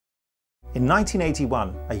In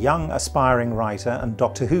 1981, a young aspiring writer and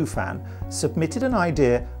Doctor Who fan submitted an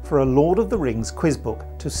idea for a Lord of the Rings quiz book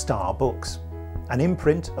to Star Books, an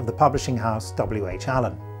imprint of the publishing house W.H.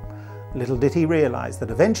 Allen. Little did he realise that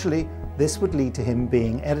eventually this would lead to him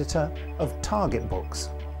being editor of Target Books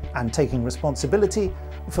and taking responsibility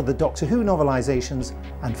for the Doctor Who novelisations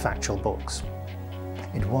and factual books.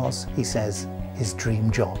 It was, he says, his dream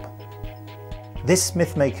job. This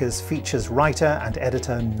Mythmakers features writer and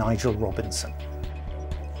editor Nigel Robinson.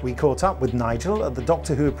 We caught up with Nigel at the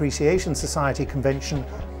Doctor Who Appreciation Society convention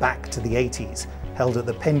back to the 80s, held at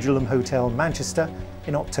the Pendulum Hotel, Manchester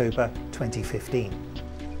in October 2015.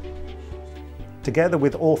 Together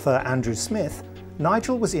with author Andrew Smith,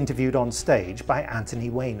 Nigel was interviewed on stage by Anthony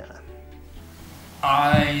Weiner.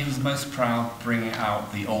 I was most proud bringing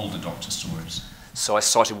out the older Doctor stories. So I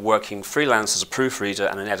started working freelance as a proofreader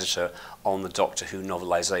and an editor on the Doctor Who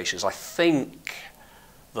novelisations. I think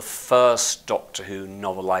the first Doctor Who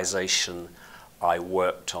novelisation I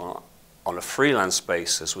worked on a freelance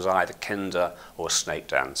basis was either Kinder or Snake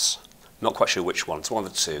Dance. Not quite sure which one, it's one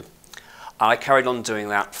of the two. I carried on doing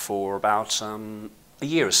that for about a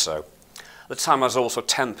year or so. At the time I was also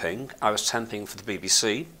temping. I was temping for the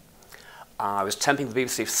BBC. I was temping for the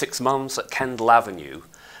BBC for 6 months at Kendal Avenue,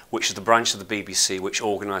 which is the branch of the BBC which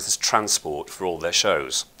organises transport for all their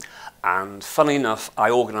shows. And funnily enough, I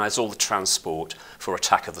organised all the transport for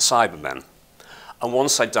Attack of the Cybermen. And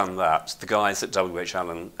once I'd done that, the guys at W.H.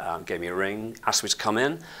 Allen gave me a ring, asked me to come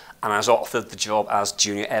in, and I was offered the job as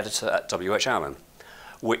junior editor at W.H. Allen,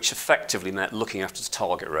 which effectively meant looking after the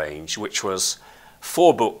target range, which was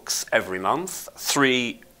 4 books every month,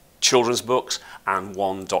 3 children's books, and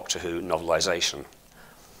 1 Doctor Who novelisation,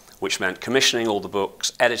 which meant commissioning all the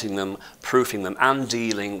books, editing them, proofing them, and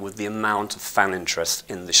dealing with the amount of fan interest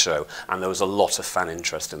in the show. And there was a lot of fan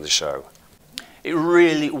interest in the show. It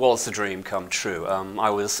really was the dream come true.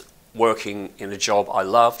 I was working in a job I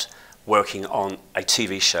loved, working on a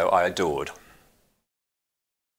TV show I adored.